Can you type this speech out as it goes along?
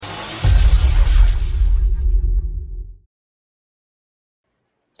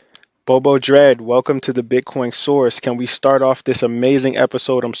Bobo Dread, welcome to the Bitcoin Source. Can we start off this amazing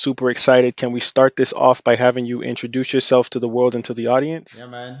episode? I'm super excited. Can we start this off by having you introduce yourself to the world and to the audience? Yeah,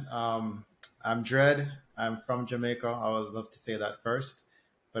 man. I'm Dread. I'm from Jamaica. I would love to say that first,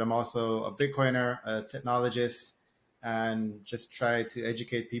 but I'm also a Bitcoiner, a technologist, and just try to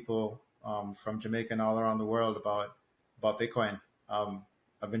educate people from Jamaica and all around the world about Bitcoin.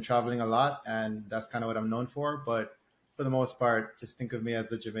 I've been traveling a lot, and that's kind of what I'm known for. But for the most part, just think of me as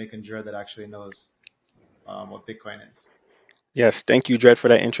the Jamaican Dread that actually knows what Bitcoin is. Yes, thank you, Dred, for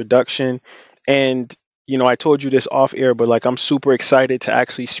that introduction. And, I told you this off air, but like I'm super excited to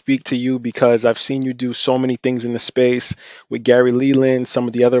actually speak to you because I've seen you do so many things in the space with Gary Leland, some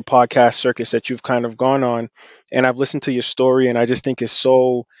of the other podcast circuits that you've kind of gone on. And I've listened to your story, and I just think it's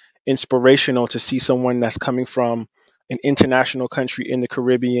so inspirational to see someone that's coming from an international country in the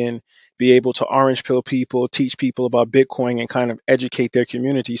Caribbean be able to orange pill people, teach people about Bitcoin, and kind of educate their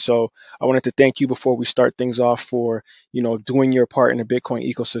community. So I wanted to thank you before we start things off for doing your part in the Bitcoin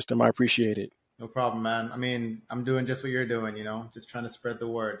ecosystem. I appreciate it. No problem, man. I mean, I'm doing just what you're doing, just trying to spread the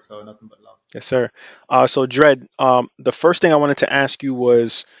word. So nothing but love. Yes, sir. So, Dred, the first thing I wanted to ask you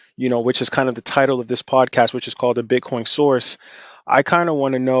was, which is kind of the title of this podcast, which is called the Bitcoin Source. I kind of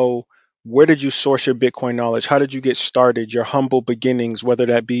want to know, where did you source your Bitcoin knowledge? How did you get started? Your humble beginnings, whether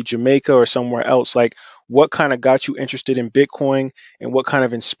that be Jamaica or somewhere else. Like, what kind of got you interested in Bitcoin, and what kind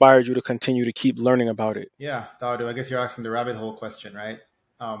of inspired you to continue to keep learning about it? Yeah, Dawdo, I guess you're asking the rabbit hole question, right?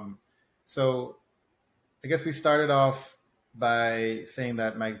 Um, so I guess we started off by saying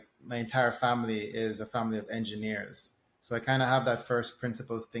that my entire family is a family of engineers. So I kind of have that first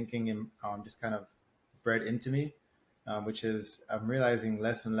principles thinking just kind of bred into me, which is I'm realizing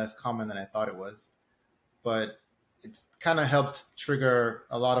less and less common than I thought it was. But it's kind of helped trigger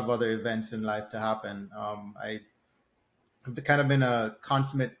a lot of other events in life to happen. I've kind of been a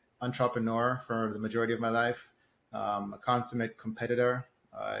consummate entrepreneur for the majority of my life, a consummate competitor.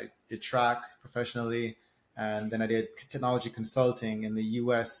 I did track professionally, and then I did technology consulting in the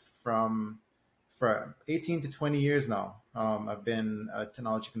US for 18 to 20 years now. I've been a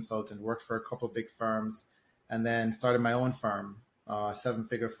technology consultant, worked for a couple of big firms, and then started my own firm, a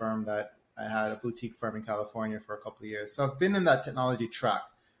seven-figure firm that I had a boutique firm in California for a couple of years. So I've been in that technology track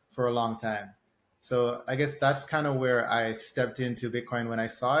for a long time. So I guess that's kind of where I stepped into Bitcoin when I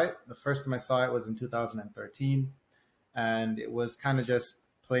saw it. The first time I saw it was in 2013, and it was kind of just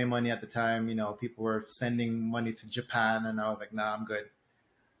play money at the time. People were sending money to Japan, and I was like, nah, I'm good.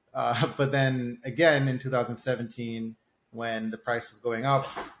 But then again in 2017, when the price was going up,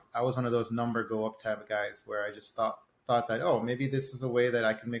 I was one of those number go up type of guys where I just thought that, oh, maybe this is a way that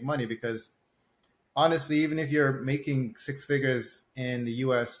I can make money, because honestly, even if you're making six figures in the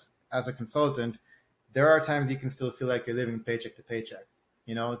US as a consultant, there are times you can still feel like you're living paycheck to paycheck.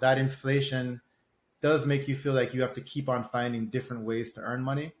 That inflation does make you feel like you have to keep on finding different ways to earn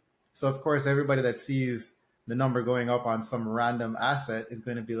money. So, of course, everybody that sees the number going up on some random asset is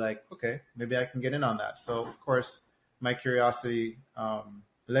going to be like, okay, maybe I can get in on that. So, of course, my curiosity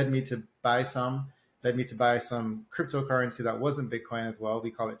led me to buy some, led me to buy some cryptocurrency that wasn't Bitcoin as well. We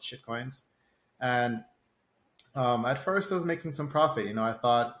call it shitcoins. And at first, I was making some profit. I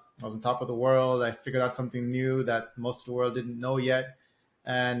thought I was on top of the world. I figured out something new that most of the world didn't know yet.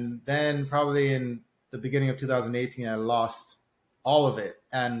 And then, probably in the beginning of 2018, I lost all of it.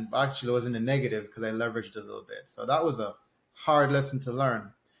 And actually, it was in a negative because I leveraged it a little bit. So that was a hard lesson to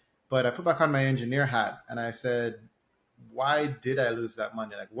learn. But I put back on my engineer hat and I said, why did I lose that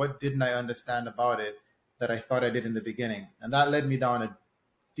money? Like, what didn't I understand about it that I thought I did in the beginning? And that led me down a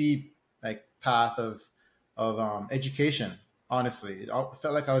deep path of education. Honestly, it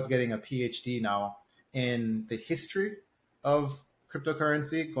felt like I was getting a PhD now in the history of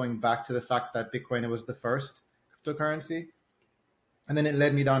cryptocurrency, going back to the fact that Bitcoin was the first cryptocurrency. And then it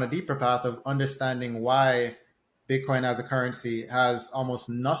led me down a deeper path of understanding why Bitcoin as a currency has almost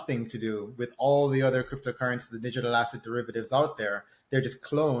nothing to do with all the other cryptocurrencies, the digital asset derivatives out there. They're just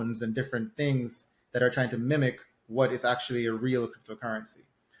clones and different things that are trying to mimic what is actually a real cryptocurrency.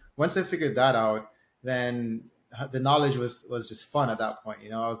 Once I figured that out, then the knowledge was just fun at that point.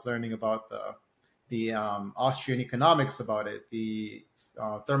 I was learning about the Austrian economics about it, the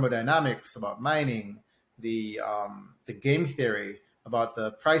thermodynamics about mining, the game theory about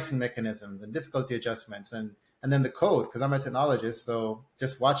the pricing mechanisms and difficulty adjustments, and then the code, because I'm a technologist. So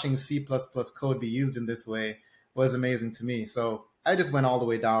just watching C++ code be used in this way was amazing to me. So I just went all the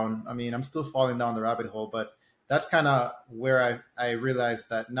way down. I mean, I'm still falling down the rabbit hole, but that's kind of where I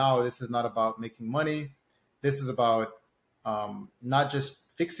realized that now this is not about making money. This is about not just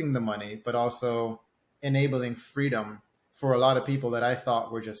fixing the money, but also enabling freedom for a lot of people that I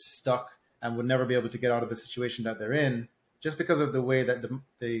thought were just stuck and would never be able to get out of the situation that they're in, just because of the way that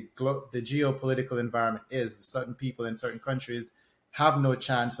the geopolitical environment is. Certain people in certain countries have no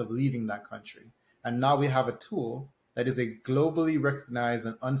chance of leaving that country. And now we have a tool that is a globally recognized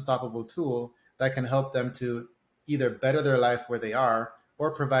and unstoppable tool that can help them to either better their life where they are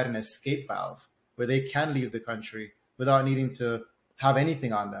or provide an escape valve where they can leave the country without needing to have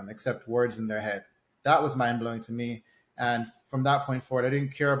anything on them except words in their head. That was mind blowing to me. And from that point forward, I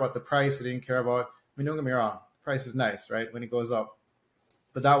didn't care about the price. I didn't care about, I mean, don't get me wrong, the price is nice, right? When it goes up.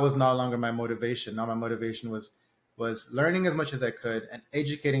 But that was no longer my motivation. Now my motivation was learning as much as I could and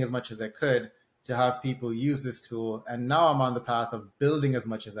educating as much as I could to have people use this tool. And now I'm on the path of building as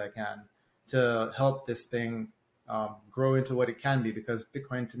much as I can to help this thing grow into what it can be, because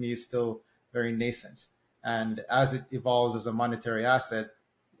Bitcoin to me is still very nascent. And as it evolves as a monetary asset,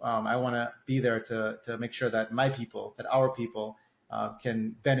 I want to be there to make sure that my people, that our people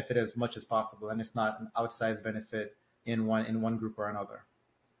can benefit as much as possible. And it's not an outsized benefit in one group or another.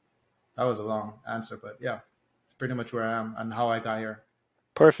 That was a long answer, but yeah, it's pretty much where I am and how I got here.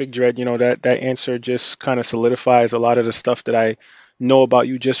 Perfect, Dread. That answer just kind of solidifies a lot of the stuff that I know about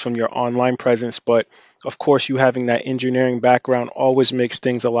you just from your online presence. But of course, you having that engineering background always makes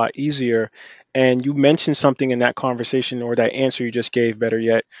things a lot easier. And you mentioned something in that conversation, or that answer you just gave, better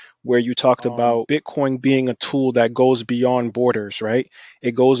yet, where you talked about Bitcoin being a tool that goes beyond borders, right?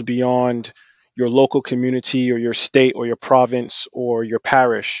 It goes beyond your local community or your state or your province or your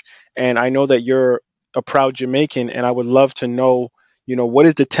parish. And I know that you're a proud Jamaican, and I would love to know, what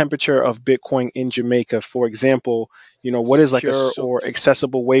is the temperature of Bitcoin in Jamaica? For example, what is like a Secure secure or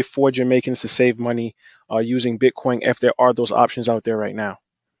accessible way for Jamaicans to save money using Bitcoin if there are those options out there right now?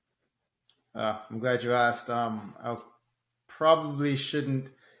 I'm glad you asked. I probably shouldn't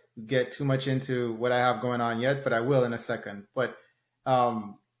get too much into what I have going on yet, but I will in a second. But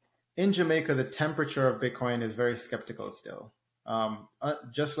um, in Jamaica, the temperature of Bitcoin is very skeptical still.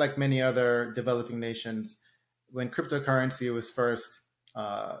 Just like many other developing nations, when cryptocurrency was first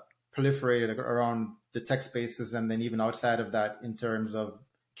uh, proliferated around the tech spaces, and then even outside of that, in terms of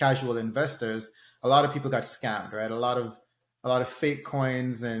casual investors, a lot of people got scammed, right? A lot of fake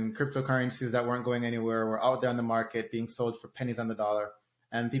coins and cryptocurrencies that weren't going anywhere were out there on the market being sold for pennies on the dollar.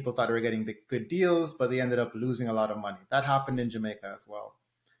 And people thought they were getting good deals, but they ended up losing a lot of money. That happened in Jamaica as well.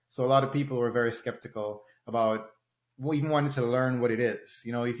 So a lot of people were very skeptical about even wanting to learn what it is.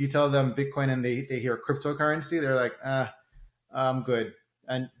 If you tell them Bitcoin and they hear cryptocurrency, they're like, I'm good.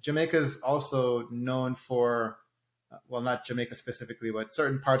 And Jamaica is also known for, well, not Jamaica specifically, but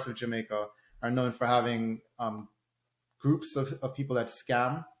certain parts of Jamaica are known for having groups of people that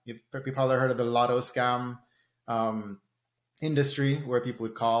scam. You've probably heard of the lotto scam um, industry, where people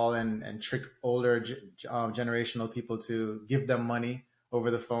would call and trick older generational people to give them money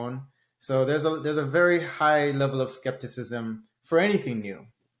over the phone. So there's a very high level of skepticism for anything new,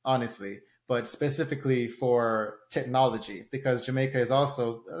 honestly, but specifically for technology, because Jamaica is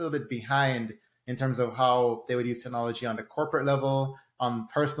also a little bit behind in terms of how they would use technology on the corporate level, on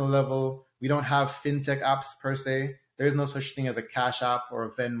personal level. We don't have fintech apps per se. There's no such thing as a Cash App or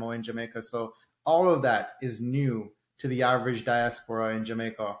a Venmo in Jamaica. So all of that is new to the average diaspora in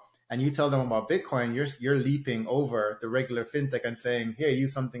Jamaica. And you tell them about Bitcoin, you're leaping over the regular fintech and saying, here,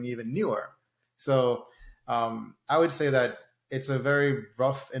 use something even newer. So I would say that it's a very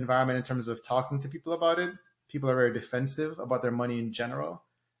rough environment in terms of talking to people about it. People are very defensive about their money in general,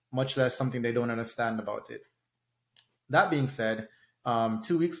 much less something they don't understand about it. That being said,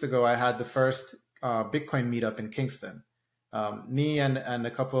 2 weeks ago, I had the first Bitcoin meetup in Kingston. Me and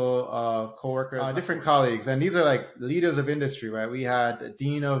a couple of coworkers, different colleagues, and these are like leaders of industry, right? We had a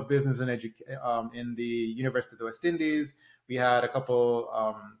dean of business and education in the University of the West Indies. We had a couple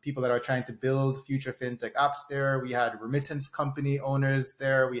people that are trying to build future fintech apps there. We had remittance company owners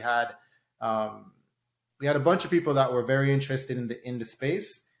there. We had a bunch of people that were very interested in the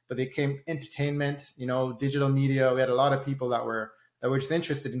space, but they came entertainment, digital media. We had a lot of people that were just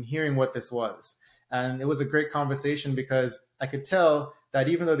interested in hearing what this was. And it was a great conversation, because I could tell that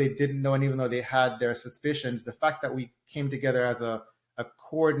even though they didn't know, and even though they had their suspicions, the fact that we came together as a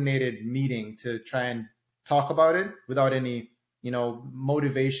coordinated meeting to try and talk about it without any,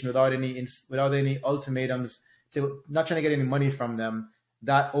 motivation, without any ultimatums, to not trying to get any money from them,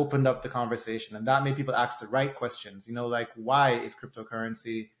 that opened up the conversation, and that made people ask the right questions. Like, why is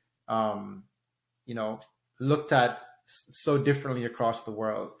cryptocurrency, looked at so differently across the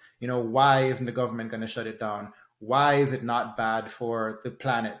world? Why isn't the government going to shut it down? Why is it not bad for the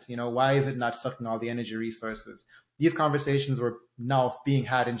planet? Why is it not sucking all the energy resources? These conversations were now being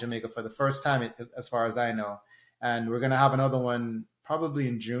had in Jamaica for the first time, as far as I know. and we're going to have another one probably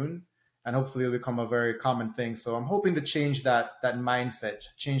in June, and hopefully it'll become a very common thing. So I'm hoping to change that mindset,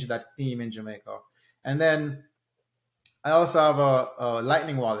 change that theme in Jamaica. And then I also have a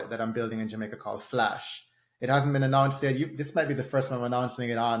Lightning wallet that I'm building in Jamaica called Flash. It hasn't been announced yet. This might be the first time I'm announcing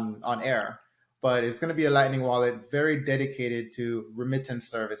it on air, but it's going to be a Lightning wallet very dedicated to remittance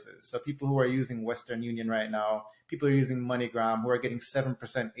services. So people who are using Western Union right now, people who are using MoneyGram, who are getting 7%,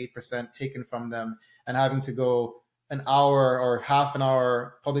 8% taken from them and having to go an hour or half an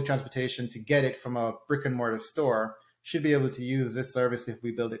hour public transportation to get it from a brick and mortar store, should be able to use this service if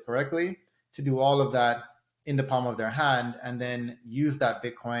we build it correctly to do all of that in the palm of their hand and then use that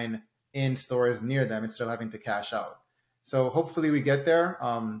Bitcoin in stores near them instead of having to cash out. So hopefully we get there.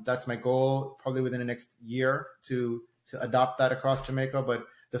 That's my goal, probably within the next year to adopt that across Jamaica. But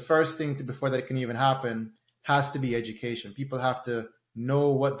the first thing before that can even happen has to be education. People have to know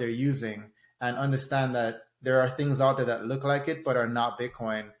what they're using and understand that there are things out there that look like it but are not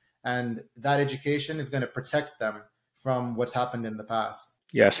Bitcoin. And that education is going to protect them from what's happened in the past.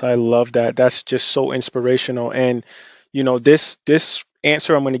 Yes, I love that. That's just so inspirational. And this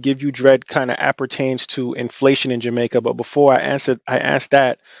answer I'm going to give you, Dread, kind of appertains to inflation in Jamaica. But before I asked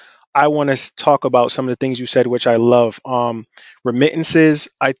that, I want to talk about some of the things you said, which I love. Remittances,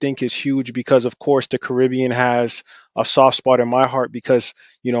 I think, is huge because, of course, the Caribbean has a soft spot in my heart because,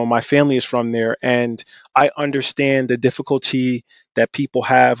 my family is from there. And I understand the difficulty that people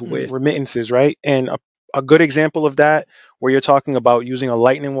have with remittances, right? And a good example of that, where you're talking about using a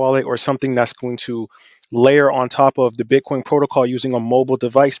Lightning wallet or something that's going to layer on top of the Bitcoin protocol using a mobile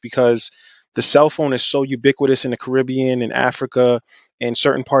device because the cell phone is so ubiquitous in the Caribbean and Africa and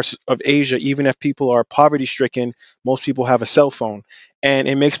certain parts of Asia. Even if people are poverty stricken, most people have a cell phone. And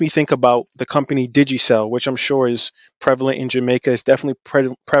it makes me think about the company Digicel, which I'm sure is prevalent in Jamaica. It's definitely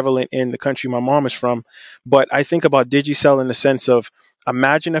prevalent in the country my mom is from. But I think about Digicel in the sense of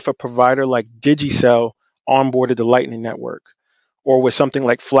imagine if a provider like Digicel onboarded the Lightning Network or with something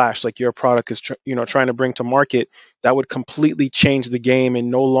like Flash, like your product is trying to bring to market, that would completely change the game, and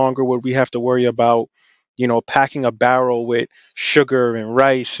no longer would we have to worry about packing a barrel with sugar and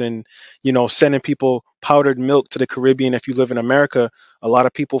rice and sending people powdered milk to the Caribbean. If you live in America, a lot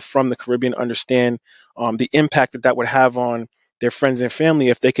of people from the Caribbean understand the impact that would have on their friends and family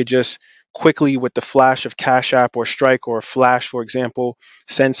if they could just quickly, with the flash of Cash App or Strike or Flash, for example,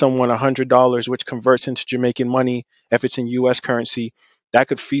 send someone $100, which converts into Jamaican money if it's in U.S. currency. That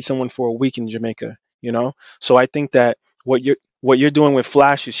could feed someone for a week in Jamaica. So I think that what you're doing with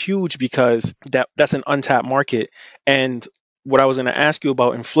Flash is huge because that's an untapped market. And what I was going to ask you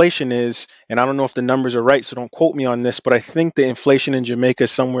about inflation is, and I don't know if the numbers are right, so don't quote me on this, but I think the inflation in Jamaica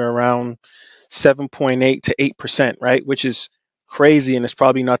is somewhere around 7.8 to 8%, right? Which is crazy, and it's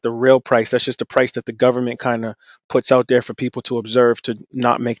probably not the real price. That's just the price that the government kind of puts out there for people to observe to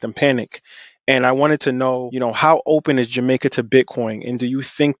not make them panic. And I wanted to know, how open is Jamaica to Bitcoin? And do you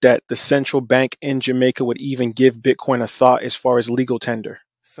think that the central bank in Jamaica would even give Bitcoin a thought as far as legal tender?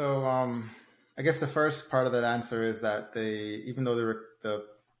 So I guess the first part of that answer is that even though the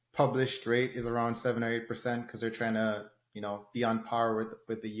published rate is around 7 or 8% because they're trying to be on par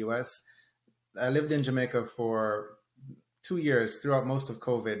with the U.S. I lived in Jamaica for 2 years throughout most of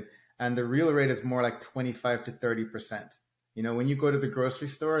COVID, and the real rate is more like 25 to 30%. When you go to the grocery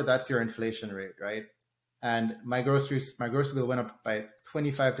store, that's your inflation rate, right? And my grocery bill went up by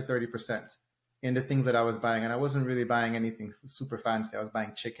 25 to 30% in the things that I was buying. And I wasn't really buying anything super fancy. I was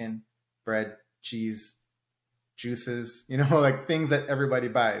buying chicken, bread, cheese, juices, like things that everybody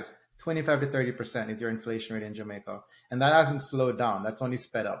buys. 25 to 30% is your inflation rate in Jamaica. And that hasn't slowed down. That's only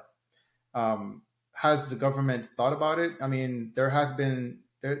sped up. Has the government thought about it? I mean, there's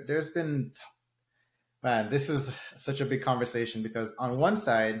been, man, this is such a big conversation because on one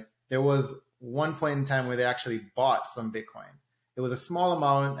side, there was one point in time where they actually bought some Bitcoin. It was a small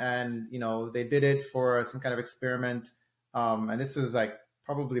amount, and they did it for some kind of experiment. And this was like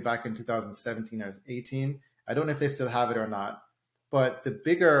probably back in 2017 or 18. I don't know if they still have it or not. But the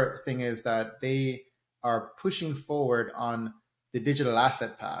bigger thing is that they are pushing forward on the digital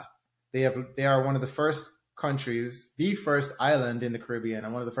asset path. They are one of the first countries, the first island in the Caribbean,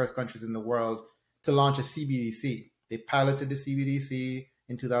 and one of the first countries in the world to launch a CBDC. They piloted the CBDC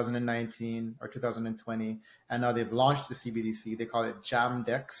in 2019 or 2020, and now they've launched the CBDC. They call it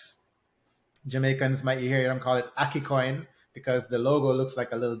Jamdex. Jamaicans might hear them call it Aki coin because the logo looks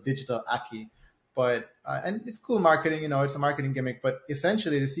like a little digital Aki. But and it's cool marketing, it's a marketing gimmick. But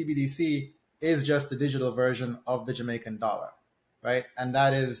essentially, the CBDC is just the digital version of the Jamaican dollar, right? And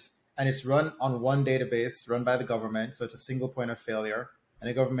it's run on one database run by the government, so it's a single point of failure. and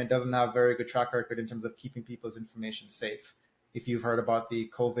the government doesn't have very good track record in terms of keeping people's information safe. If you've heard about the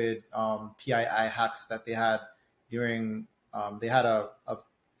COVID PII hacks that they had during, they had a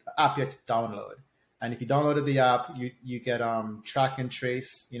app you had to download, and if you downloaded the app, you get track and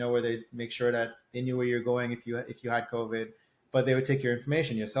trace, where they make sure that they knew where you're going if you had COVID, but they would take your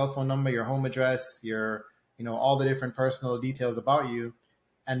information, your cell phone number, your home address, your all the different personal details about you,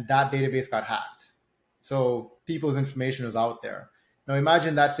 and that database got hacked. So people's information was out there. Now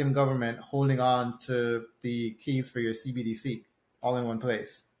imagine that same government holding on to the keys for your CBDC all in one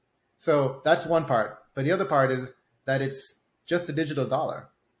place. So that's one part. But the other part is that it's just a digital dollar.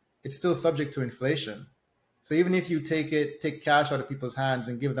 It's still subject to inflation. So even if you take cash out of people's hands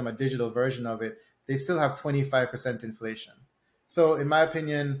and give them a digital version of it, they still have 25% inflation. So in my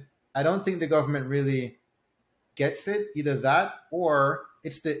opinion, I don't think the government really gets it, either that or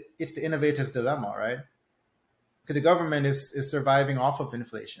it's the innovator's dilemma, right? Because the government is surviving off of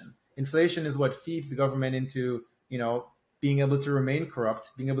inflation. Inflation is what feeds the government into, being able to remain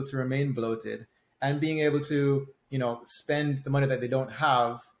corrupt, being able to remain bloated, and being able to, spend the money that they don't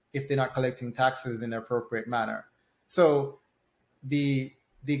have if they're not collecting taxes in an appropriate manner. So the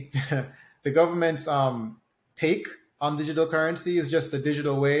the government's take on digital currency is just a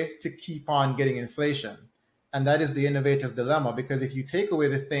digital way to keep on getting inflation. And that is the innovator's dilemma, because if you take away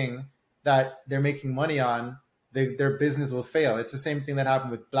the thing that they're making money on, their business will fail. It's the same thing that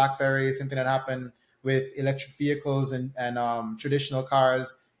happened with BlackBerry, same thing that happened with electric vehicles and traditional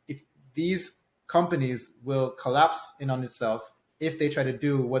cars. If these companies will collapse in on itself if they try to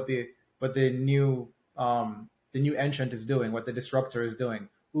do what the new entrant is doing, what the disruptor is doing.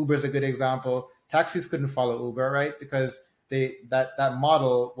 Uber is a good example. Taxis couldn't follow Uber, right? Because that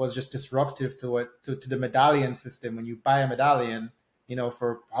model was just disruptive to the medallion system. When you buy a medallion,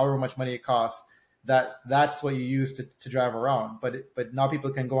 for however much money it costs, that's what you use to drive around. But now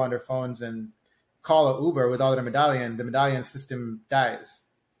people can go on their phones and call a Uber without a medallion. The medallion system dies.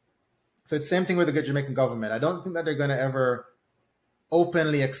 So it's the same thing with the good Jamaican government. I don't think that they're going to ever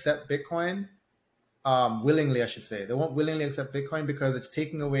openly accept Bitcoin, willingly, I should say. They won't willingly accept Bitcoin because it's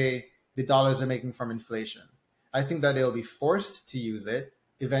taking away the dollars they're making from inflation. I think that they'll be forced to use it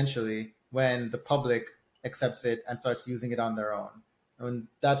eventually when the public accepts it and starts using it on their own. And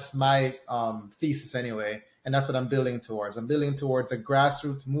that's my thesis anyway, and that's what I'm building towards. I'm building towards a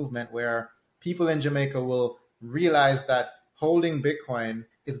grassroots movement where people in Jamaica will realize that holding Bitcoin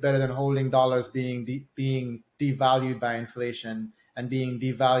is better than holding dollars being devalued by inflation and being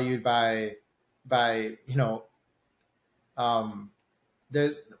devalued by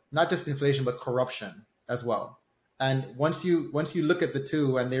there's not just inflation but corruption as well. And once you look at the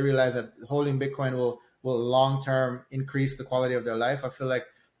two and they realize that holding Bitcoin will long term increase the quality of their life, I feel like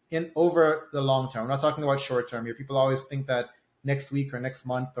in over the long term, I'm not talking about short term here. People always think that next week or next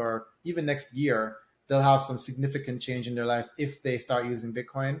month or even next year they'll have some significant change in their life if they start using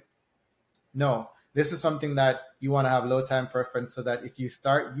Bitcoin. No, this is something that you want to have low time preference, so that if you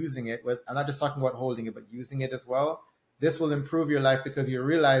start using it I'm not just talking about holding it, but using it as well, this will improve your life because you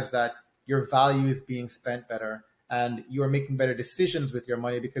realize that your value is being spent better and you are making better decisions with your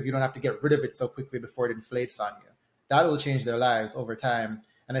money because you don't have to get rid of it so quickly before it inflates on you. That will change their lives over time.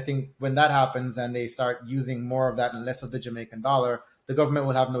 And I think when that happens and they start using more of that and less of the Jamaican dollar, the government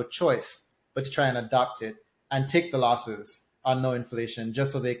will have no choice but to try and adopt it and take the losses on no inflation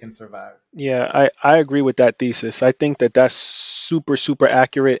just so they can survive. Yeah, I agree with that thesis. I think that that's super, super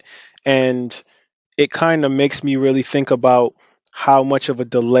accurate. And it kind of makes me really think about how much of a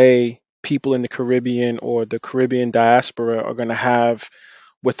delay people in the Caribbean or the Caribbean diaspora are going to have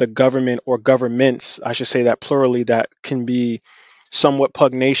with a government or governments, I should say that plurally, that can be somewhat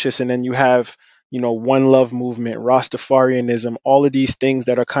pugnacious. And then you have, One Love movement, Rastafarianism, all of these things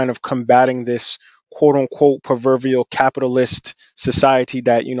that are kind of combating this quote unquote proverbial capitalist society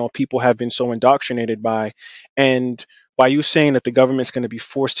that, people have been so indoctrinated by. And by you saying that the government's going to be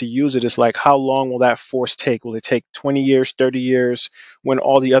forced to use it, it's like, how long will that force take? Will it take 20 years, 30 years, when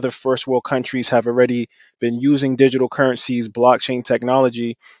all the other first world countries have already been using digital currencies, blockchain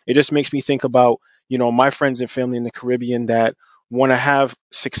technology? It just makes me think about, my friends and family in the Caribbean that want to have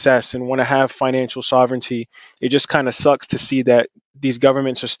success and want to have financial sovereignty. It just kind of sucks to see that these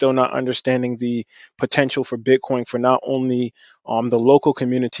governments are still not understanding the potential for Bitcoin for not only the local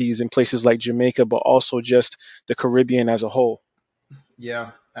communities in places like Jamaica, but also just the Caribbean as a whole.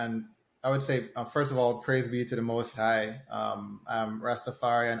 Yeah, and I would say, first of all, praise be to the Most High. I'm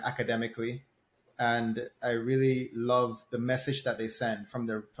Rastafarian academically, and I really love the message that they send from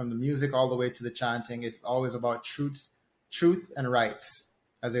the music all the way to the chanting. It's always about truth and rights,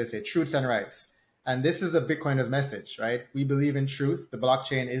 as they say, truths and rights. And this is the Bitcoiner's message, right? We believe in truth. The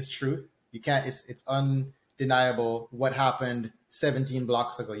blockchain is truth. You can't, it's undeniable what happened 17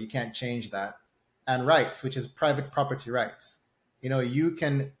 blocks ago. You can't change that. And rights, which is private property rights. You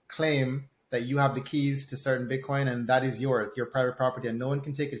can claim that you have the keys to certain Bitcoin and that is yours, your private property, and no one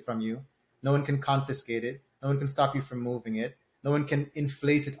can take it from you. No one can confiscate it. No one can stop you from moving it. No one can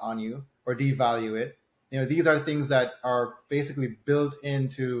inflate it on you or devalue it. These are things that are basically built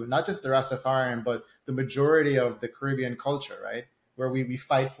into not just the Rastafarian, but the majority of the Caribbean culture, right? Where we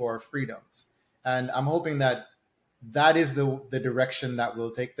fight for freedoms. And I'm hoping that that is the direction that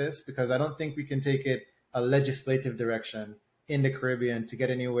we'll take this, because I don't think we can take it a legislative direction in the Caribbean to get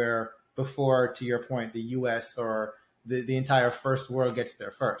anywhere before, to your point, the US or the entire first world gets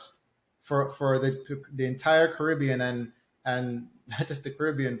there first. For the entire Caribbean and not just the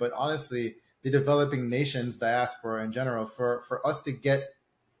Caribbean, but honestly, the developing nations, diaspora in general, for us to get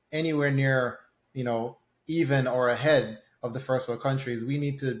anywhere near, even or ahead of the first world countries, we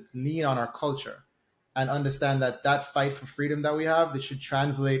need to lean on our culture and understand that that fight for freedom that we have, this should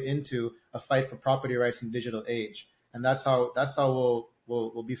translate into a fight for property rights in the digital age. And that's how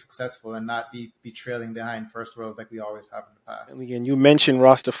we'll be successful and not be trailing behind first worlds like we always have in the And past. again, you mentioned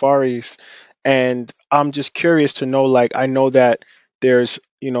Rastafaris, and I'm just curious to know. Like, I know that there's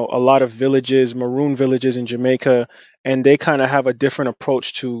a lot of villages, maroon villages in Jamaica, and they kind of have a different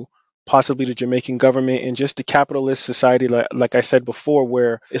approach to possibly the Jamaican government and just the capitalist society. Like I said before,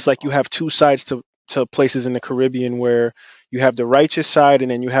 where it's like you have two sides to places in the Caribbean, where you have the righteous side,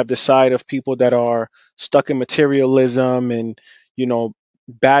 and then you have the side of people that are stuck in materialism and you know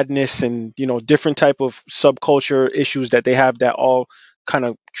badness and different type of subculture issues that they have, that all kind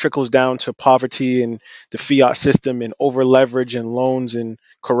of trickles down to poverty and the fiat system and over leverage and loans and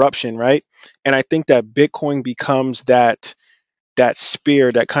corruption, right? And I think that Bitcoin becomes that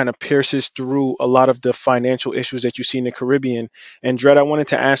spear that kind of pierces through a lot of the financial issues that you see in the Caribbean. And Dread, I wanted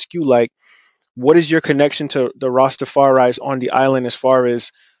to ask you, like, what is your connection to the Rastafaris on the island, as far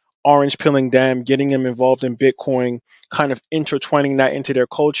as orange pilling them, getting them involved in Bitcoin, kind of intertwining that into their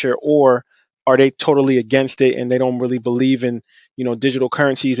culture? Or are they totally against it and they don't really believe in, digital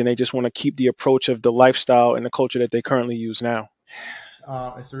currencies, and they just want to keep the approach of the lifestyle and the culture that they currently use now?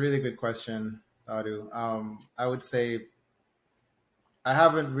 It's a really good question, Adu. I would say I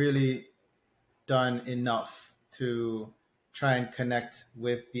haven't really done enough to try and connect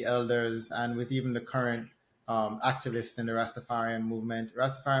with the elders and with even the current activists in the Rastafarian movement.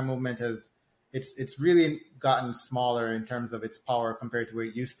 Rastafarian movement has it's really gotten smaller in terms of its power compared to where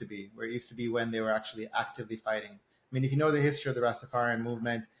it used to be. Where it used to be when they were actually actively fighting. I mean, if you know the history of the Rastafarian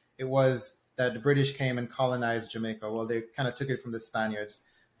movement, it was that the British came and colonized Jamaica. Well, they kind of took it from the Spaniards,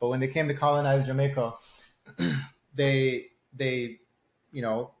 but when they came to colonize Jamaica, they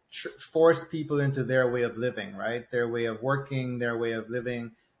forced people into their way of living, right? Their way of working, their way of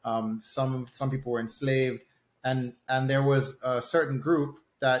living. Some people were enslaved, and there was a certain group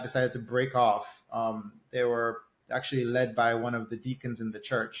that decided to break off. They were actually led by one of the deacons in the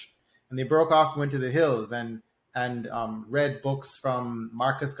church, and they broke off, went to the hills, and read books from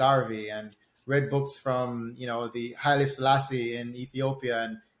Marcus Garvey and read books from the Haile Selassie in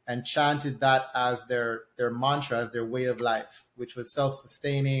Ethiopia, and chanted that as their mantra, as their way of life, which was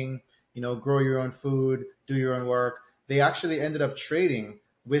self-sustaining, grow your own food, do your own work. They actually ended up trading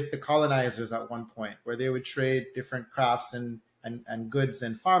with the colonizers at one point, where they would trade different crafts and goods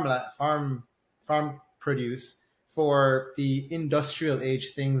and farm produce for the industrial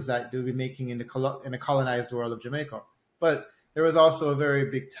age things that they'll be making in the colonized world of Jamaica. But there was also a very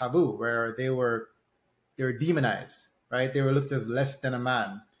big taboo where they were demonized, right? They were looked as less than a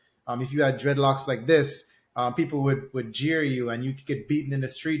man. If you had dreadlocks like this, people would jeer you, and you could get beaten in the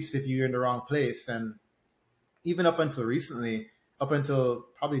streets if you're in the wrong place. And even up until recently, up until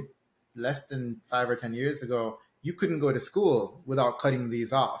probably less than 5 or 10 years ago, you couldn't go to school without cutting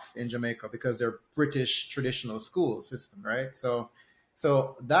these off in Jamaica because they're British traditional school system, right? So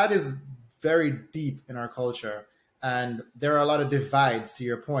that is very deep in our culture, and there are a lot of divides. To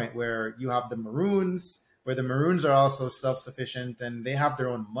your point, where you have the Maroons, where the Maroons are also self-sufficient and they have their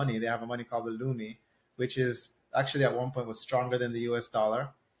own money. They have a money called the Lumi, which is actually at one point was stronger than the US dollar,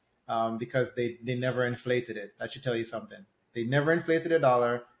 because they never inflated it. That should tell you something. They never inflated a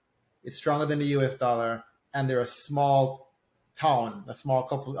dollar. It's stronger than the US dollar, and they're a small town, a small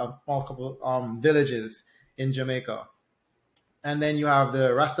couple villages in Jamaica. And then you have the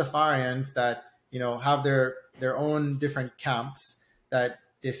Rastafarians that have their own different camps that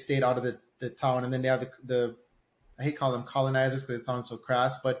they stayed out of the town, and then they have the I hate calling them colonizers because it sounds so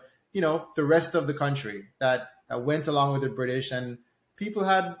crass, but the rest of the country that went along with the British, and people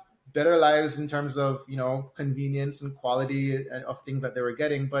had better lives in terms of, convenience and quality of things that they were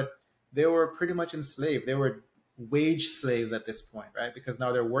getting, but they were pretty much enslaved. They were wage slaves at this point, right? Because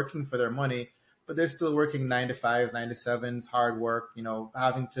now they're working for their money, but they're still working 9 to 5, 9 to 7s, hard work,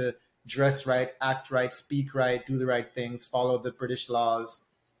 having to dress right, act right, speak right, do the right things, follow the British laws.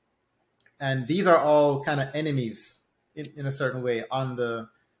 And these are all kind of enemies in a certain way on the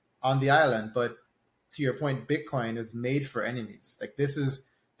island. But to your point, Bitcoin is made for enemies. Like this is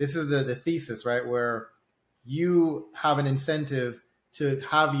the thesis, right? Where you have an incentive to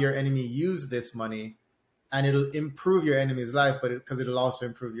have your enemy use this money, and it'll improve your enemy's life, but because it'll also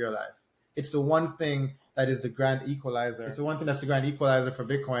improve your life. It's the one thing that is the grand equalizer. It's the one thing that's the grand equalizer for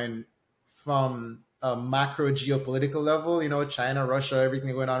Bitcoin from a macro geopolitical level, China, Russia, everything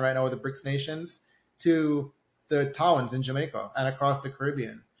going on right now with the BRICS nations, to the towns in Jamaica and across the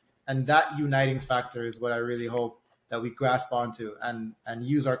Caribbean. And that uniting factor is what I really hope that we grasp onto and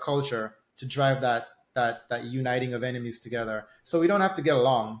use our culture to drive that uniting of enemies together. So we don't have to get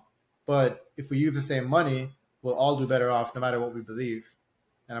along, but if we use the same money, we'll all do better off no matter what we believe.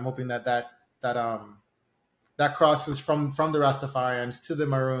 And I'm hoping that crosses from the Rastafarians to the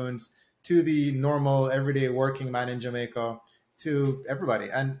Maroons to the normal everyday working man in Jamaica to everybody.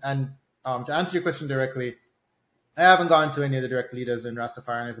 And to answer your question directly, I haven't gone to any of the direct leaders in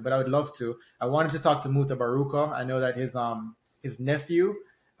Rastafarianism, but I would love to. I wanted to talk to Muta Baruka. I know that his nephew,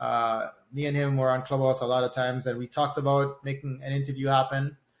 me and him were on Clubhouse a lot of times, and we talked about making an interview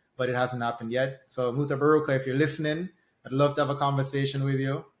happen, but it hasn't happened yet. So Muta Baruka, if you're listening, I'd love to have a conversation with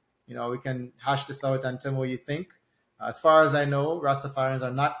you. We can hash this out and tell me what you think. As far as I know, Rastafarians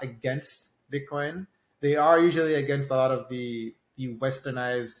are not against Bitcoin. They are usually against a lot of the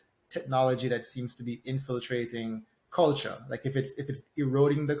westernized technology that seems to be infiltrating culture. Like if it's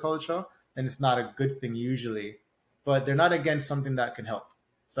eroding the culture, then it's not a good thing usually. But they're not against something that can help.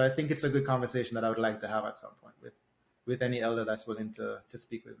 So I think it's a good conversation that I would like to have at some point with any elder that's willing to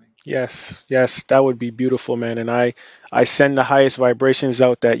speak with me. Yes, yes, that would be beautiful, man. And I send the highest vibrations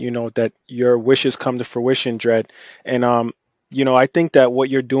out that that your wishes come to fruition, Dread. And I think that what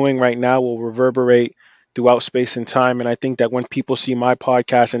you're doing right now will reverberate throughout space and time. And I think that when people see my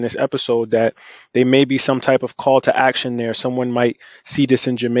podcast and this episode, that they may be some type of call to action there. Someone might see this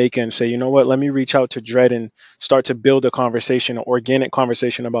in Jamaica and say, you know what, let me reach out to Dread and start to build a conversation, an organic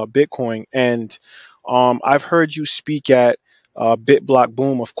conversation about Bitcoin. And I've heard you speak at Bit Block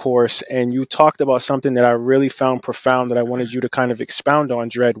Boom, of course, and you talked about something that I really found profound that I wanted you to kind of expound on,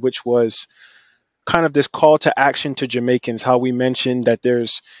 Dread, which was kind of this call to action to Jamaicans, how we mentioned that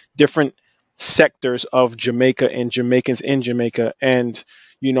there's different sectors of Jamaica and Jamaicans in Jamaica. And,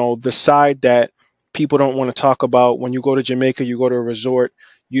 the side that people don't want to talk about when you go to Jamaica, you go to a resort,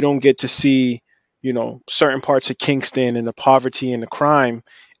 you don't get to see, certain parts of Kingston and the poverty and the crime.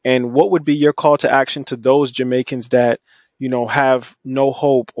 And what would be your call to action to those Jamaicans that, have no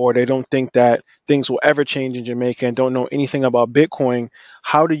hope or they don't think that things will ever change in Jamaica and don't know anything about Bitcoin?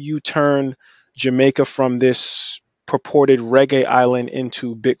 How do you turn Jamaica from this purported reggae island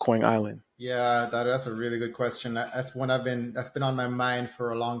into Bitcoin island? Yeah, that's a really good question. That's one that's been on my mind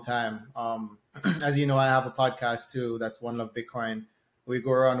for a long time. As you know, I have a podcast too. That's One Love Bitcoin. We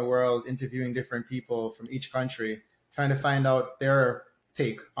go around the world interviewing different people from each country, trying to find out their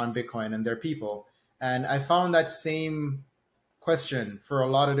take on Bitcoin and their people. And I found that same question for a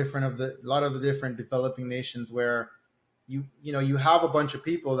lot of the different developing nations where you have a bunch of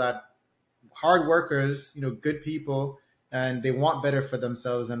people that hard workers, good people, and they want better for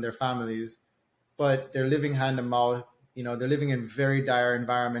themselves and their families, but they're living hand to mouth. They're living in very dire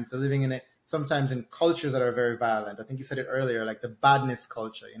environments. They're living in it sometimes in cultures that are very violent. I think you said it earlier, like the badness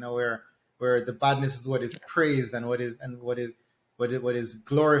culture, where the badness is what is praised and what is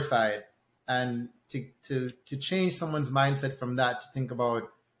glorified. And to change someone's mindset from that to think about,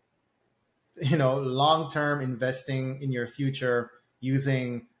 long-term investing in your future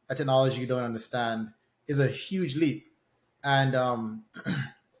using a technology you don't understand is a huge leap. And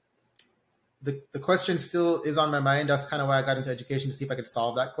the question still is on my mind. That's kind of why I got into education, to see if I could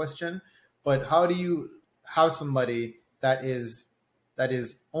solve that question. But how do you have somebody that is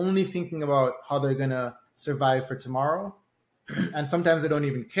only thinking about how they're going to survive for tomorrow? And sometimes they don't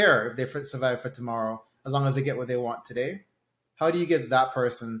even care if they survive for tomorrow, as long as they get what they want today. How do you get that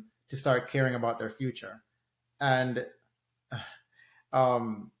person to start caring about their future? And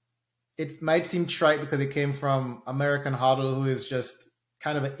it might seem trite because it came from American Hodl, who is just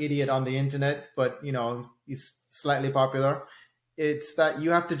kind of an idiot on the internet, but he's slightly popular. It's that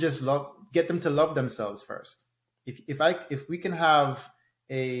you have to just get them to love themselves first. If we can have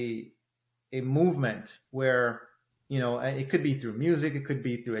a movement where it could be through music, it could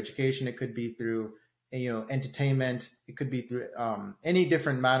be through education, it could be through entertainment, it could be through any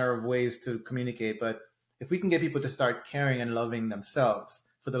different manner of ways to communicate. But if we can get people to start caring and loving themselves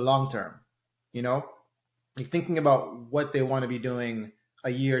for the long term, you know, like thinking about what they want to be doing a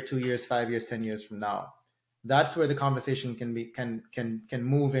year, 2 years, 5 years, 10 years from now, that's where the conversation can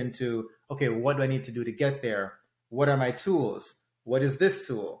move into, okay, what do I need to do to get there? What are my tools? What is this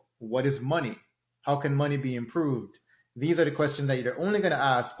tool? What is money? How can money be improved? These are the questions that you're only going to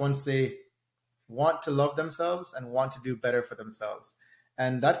ask once they want to love themselves and want to do better for themselves.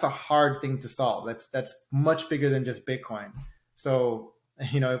 And that's a hard thing to solve. That's much bigger than just Bitcoin. So,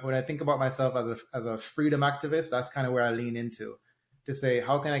 when I think about myself as a freedom activist, that's kind of where I lean into, to say,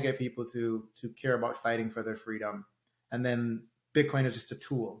 how can I get people to care about fighting for their freedom? And then Bitcoin is just a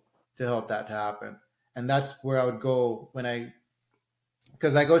tool to help that to happen. And that's where I would go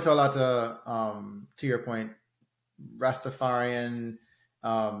because I go to a lot of, to your point, Rastafarian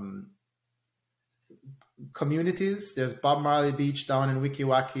um, communities. There's Bob Marley Beach down in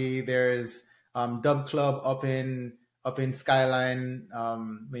Wikiwaki. There's Dub Club up in Skyline,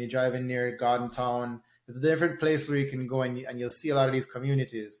 when you're driving near Garden Town. There's a different place where you can go and you'll see a lot of these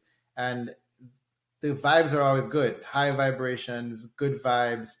communities. And the vibes are always good, high vibrations, good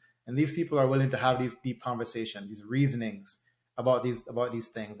vibes. And these people are willing to have these deep conversations, these reasonings about these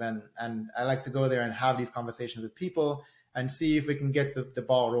things. And I like to go there and have these conversations with people and see if we can get the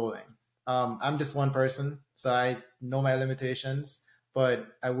ball rolling. I'm just one person, so I know my limitations, but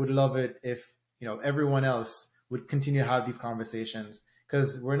I would love it if everyone else would continue to have these conversations,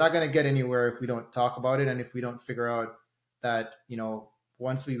 because we're not going to get anywhere if we don't talk about it, and if we don't figure out that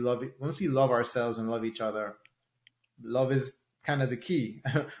once we love ourselves and love each other, love is kind of the key.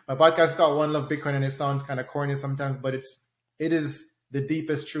 My podcast is called One Love Bitcoin, and it sounds kind of corny sometimes, but it is the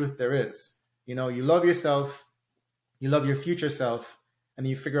deepest truth there is. You love yourself, you love your future self, and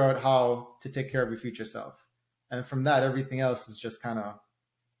you figure out how to take care of your future self. And from that, everything else is just kind of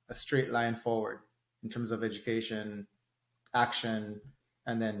a straight line forward in terms of education, action,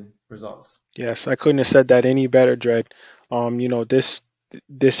 and then results. Yes, I couldn't have said that any better, Dred.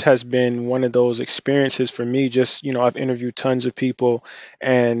 This has been one of those experiences for me. Just, I've interviewed tons of people,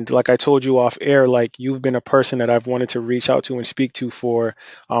 and like I told you off air, like you've been a person that I've wanted to reach out to and speak to for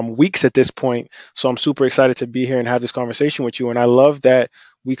weeks at this point. So I'm super excited to be here and have this conversation with you. And I love that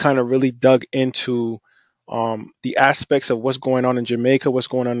we kind of really dug into the aspects of what's going on in Jamaica, what's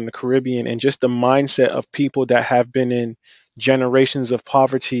going on in the Caribbean, and just the mindset of people that have been in generations of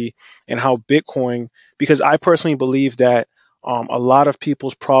poverty, and how Bitcoin, because I personally believe that a lot of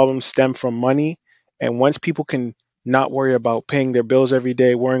people's problems stem from money. And once people can not worry about paying their bills every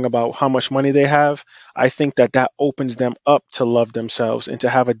day, worrying about how much money they have, I think that that opens them up to love themselves and to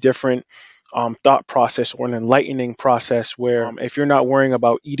have a different thought process, or an enlightening process where if you're not worrying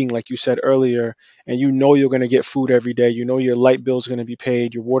about eating, like you said earlier, and you're going to get food every day, your light bill is going to be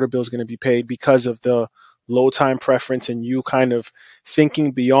paid, your water bill is going to be paid because of the low time preference, and you kind of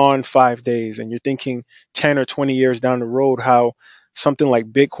thinking beyond 5 days, and you're thinking 10 or 20 years down the road, how something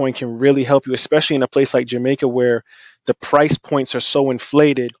like Bitcoin can really help you, especially in a place like Jamaica where the price points are so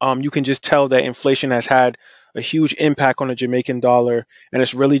inflated. You can just tell that inflation has had a huge impact on the Jamaican dollar, and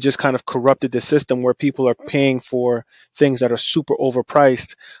it's really just kind of corrupted the system where people are paying for things that are super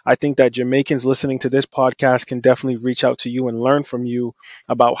overpriced. I think that Jamaicans listening to this podcast can definitely reach out to you and learn from you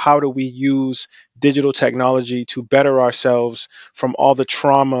about how do we use digital technology to better ourselves from all the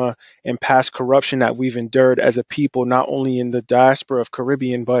trauma and past corruption that we've endured as a people, not only in the diaspora of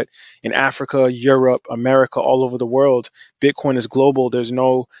Caribbean, but in Africa, Europe, America, all over the world. Bitcoin is global. There's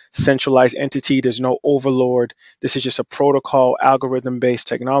no centralized entity. There's no overlord. This is just a protocol, algorithm based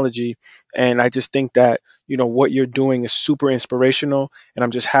technology. And I just think that, what you're doing is super inspirational. And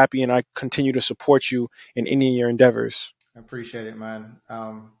I'm just happy, and I continue to support you in any of your endeavors. I appreciate it, man.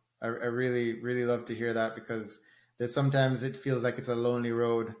 I really, really love to hear that, because there's sometimes it feels like it's a lonely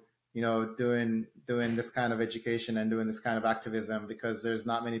road, doing this kind of education and doing this kind of activism, because there's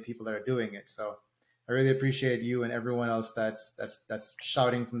not many people that are doing it. So I really appreciate you and everyone else that's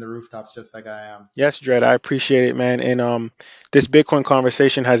shouting from the rooftops just like I am. Yes, Dred, I appreciate it, man. And this Bitcoin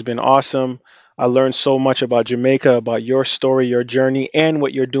conversation has been awesome. I learned so much about Jamaica, about your story, your journey, and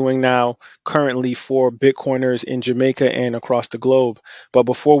what you're doing now currently for Bitcoiners in Jamaica and across the globe. But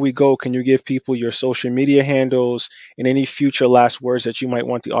before we go, can you give people your social media handles and any future last words that you might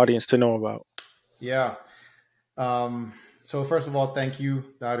want the audience to know about? Yeah. Um, so first of all, thank you,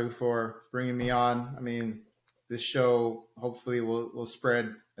 Daru, for bringing me on. I mean, this show hopefully will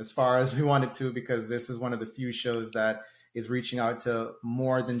spread as far as we want it to, because this is one of the few shows that is reaching out to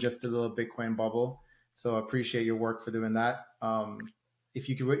more than just the little Bitcoin bubble. So I appreciate your work for doing that. If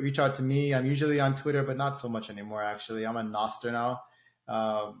you could reach out to me, I'm usually on Twitter, but not so much anymore, actually. I'm a Noster now.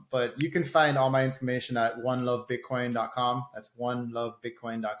 But you can find all my information at onelovebitcoin.com. That's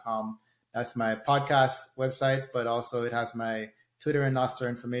onelovebitcoin.com. That's my podcast website, but also it has my Twitter and Noster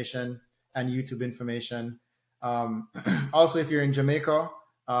information and YouTube information. Also, if you're in Jamaica,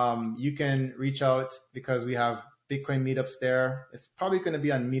 you can reach out because we have Bitcoin meetups there. It's probably going to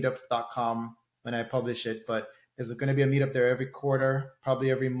be on meetups.com when I publish it, but there's going to be a meetup there every quarter,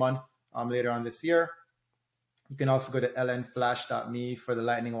 probably every month later on this year. You can also go to lnflash.me for the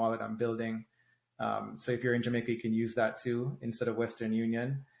Lightning wallet I'm building. So if you're in Jamaica, you can use that too instead of Western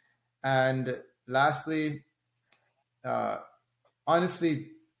Union. And lastly, honestly,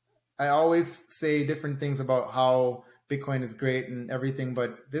 I always say different things about how Bitcoin is great and everything,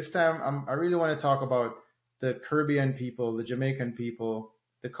 but this time I really want to talk about the Caribbean people, the Jamaican people,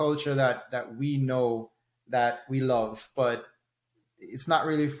 the culture that we know, that we love, but it's not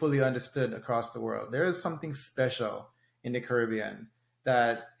really fully understood across the world. There is something special in the Caribbean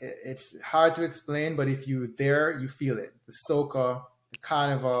that it's hard to explain, but if you're there, you feel it. The soca, the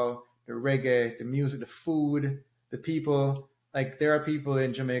carnival, the reggae, the music, the food, the people. Like there are people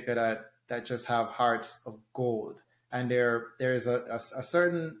in Jamaica that just have hearts of gold. And there is a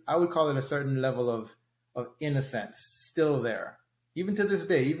certain, I would call it a certain level of innocence still there. Even to this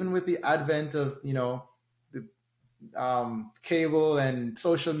day, even with the advent of, the cable and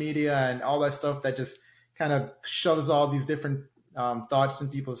social media and all that stuff that just kind of shoves all these different thoughts in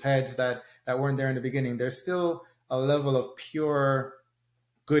people's heads that weren't there in the beginning, there's still a level of pure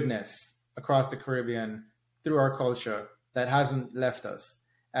goodness across the Caribbean through our culture that hasn't left us.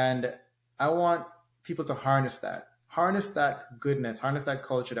 And I want people to harness that goodness, harness that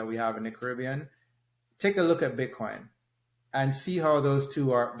culture that we have in the Caribbean. Take a look at Bitcoin and see how those two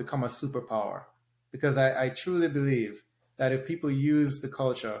become a superpower. Because I truly believe that if people use the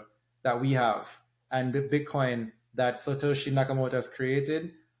culture that we have and the Bitcoin that Satoshi Nakamoto has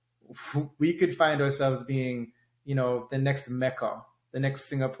created, we could find ourselves being, the next Mecca, the next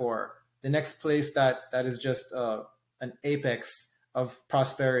Singapore, the next place that is just an apex of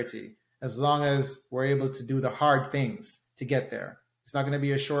prosperity, as long as we're able to do the hard things to get there. It's not going to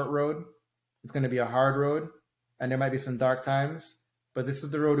be a short road. It's going to be a hard road, and there might be some dark times, but this is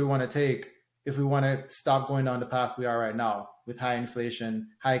the road we want to take if we want to stop going down the path we are right now with high inflation,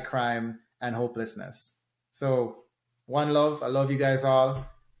 high crime, and hopelessness. So one love. I love you guys all.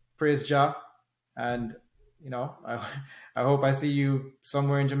 Praise Jah. And, I hope I see you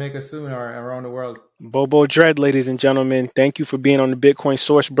somewhere in Jamaica soon or around the world. Bobo Dread, ladies and gentlemen, thank you for being on the Bitcoin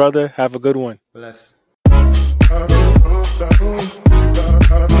Source, brother. Have a good one. Bless.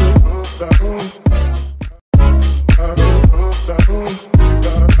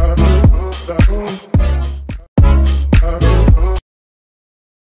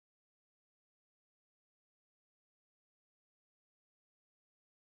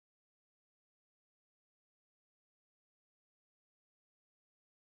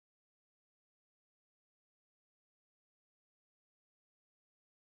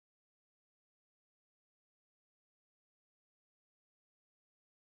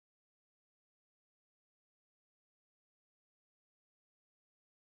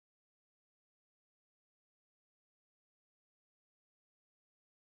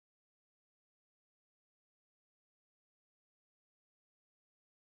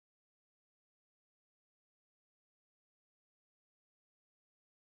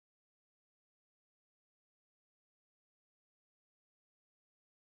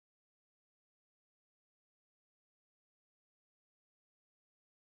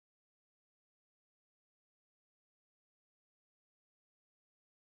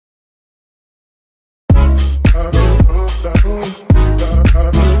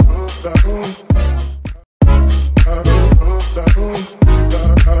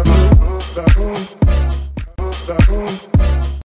 Boom.